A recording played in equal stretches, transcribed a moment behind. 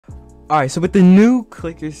Alright, so with the new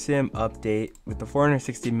Clicker Sim update, with the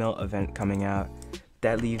 460 mil event coming out,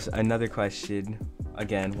 that leaves another question,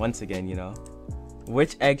 once again,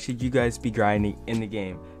 which egg should you guys be grinding in the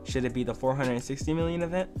game? Should it be the 460 million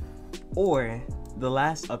event, or the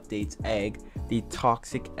last update's egg, the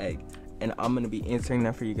toxic egg? And I'm going to be answering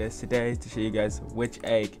that for you guys today to show you guys which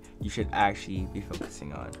egg you should actually be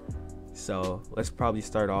focusing on. So let's probably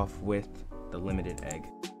start off with the limited egg.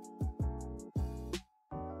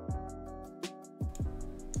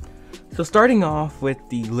 So starting off with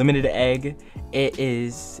the limited egg, it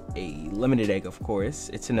is a limited egg, of course.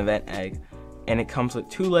 It's an event egg, and it comes with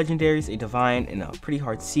 2 legendaries, a divine, and a pretty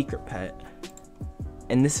hard secret pet.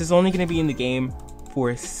 And this is only going to be in the game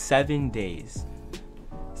for 7 days.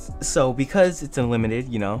 So because it's unlimited,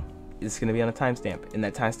 it's going to be on a timestamp, and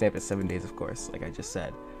that timestamp is 7 days, of course, like I just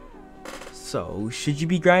said. So should you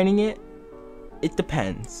be grinding it? It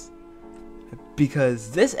depends,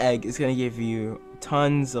 because this egg is going to give you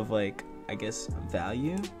tons of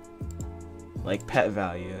value, like pet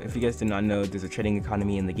value. If you guys did not know, there's a trading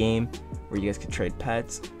economy in the game where you guys can trade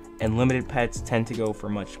pets, and limited pets tend to go for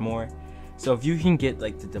much more. So if you can get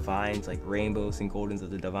the divines, like rainbows and goldens of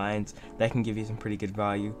the divines, that can give you some pretty good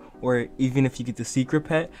value. Or even if you get the secret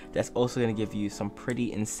pet, that's also going to give you some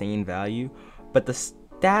pretty insane value. But the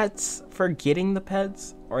stats for getting the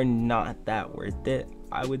pets are not that worth it,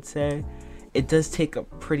 I would say. It does take a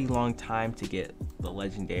pretty long time to get the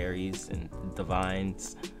legendaries and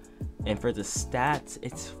divines, and for the stats,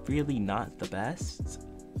 it's really not the best.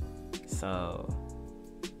 So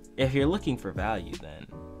if you're looking for value, then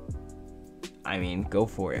go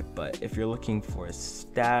for it. But if you're looking for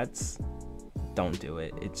stats, don't do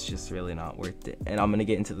it. It's just really not worth it. And I'm gonna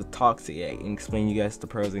get into the toxic egg and explain you guys the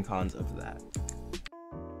pros and cons of that.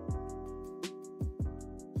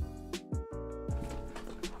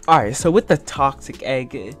 Alright, so with the toxic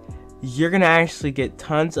egg, you're gonna actually get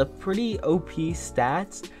tons of pretty OP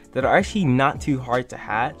stats that are actually not too hard to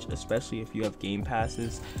hatch, especially if you have game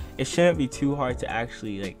passes. It shouldn't be too hard to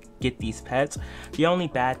actually get these pets. The only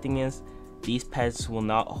bad thing is these pets will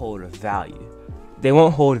not hold value. They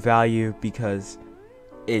won't hold value because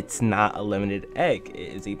it's not a limited egg.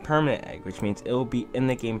 It is a permanent egg, which means it will be in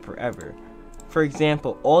the game forever. For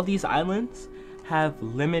example, all these islands have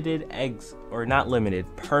limited eggs, or not limited,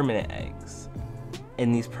 permanent eggs,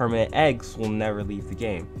 and these permanent eggs will never leave the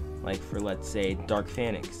game. Like for, let's say, dark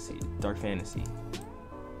fantasy,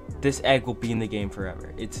 this egg will be in the game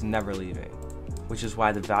forever. It's never leaving, which is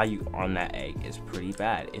why the value on that egg is pretty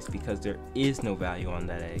bad. It's because there is no value on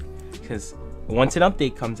that egg, because once an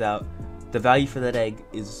update comes out, the value for that egg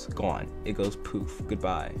is gone. It goes poof,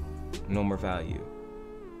 goodbye, no more value.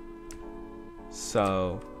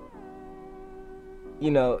 So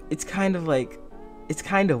it's kind of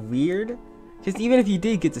weird, because even if you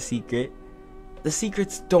did get the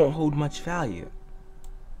secrets don't hold much value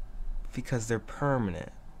because they're permanent.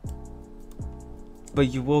 But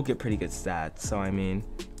you will get pretty good stats, so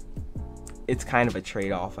it's kind of a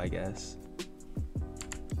trade-off, I guess.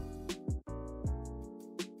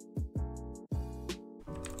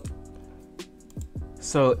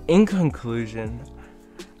 So in conclusion,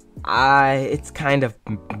 it's kind of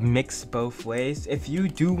mixed both ways. If you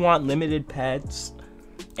do want limited pets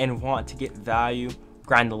and want to get value,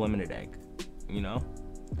 grind the limited egg,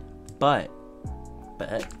 but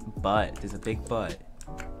there's a big but.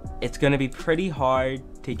 It's gonna be pretty hard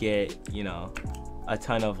to get a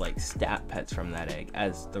ton of stat pets from that egg,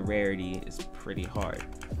 as the rarity is pretty hard.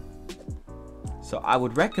 So I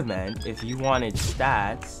would recommend, if you wanted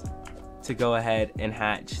stats, to go ahead and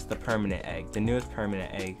hatch the permanent egg, the newest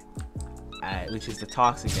permanent egg, which is the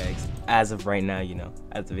toxic eggs. As of right now,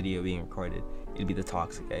 as the video being recorded, it'd be the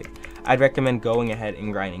toxic egg. I'd recommend going ahead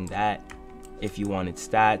and grinding that if you wanted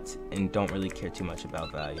stats and don't really care too much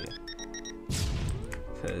about value,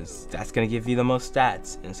 because that's gonna give you the most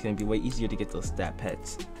stats, and it's gonna be way easier to get those stat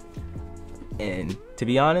pets. And to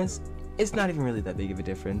be honest, it's not even really that big of a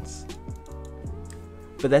difference.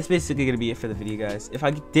 But that's basically gonna be it for the video, guys. If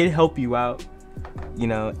I did help you out,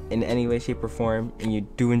 in any way, shape, or form, and you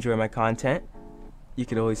do enjoy my content, you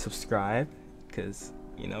could always subscribe, because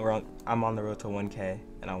I'm on the road to 1K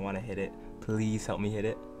and I want to hit it. Please help me hit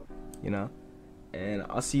it, and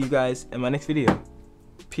I'll see you guys in my next video.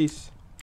 Peace.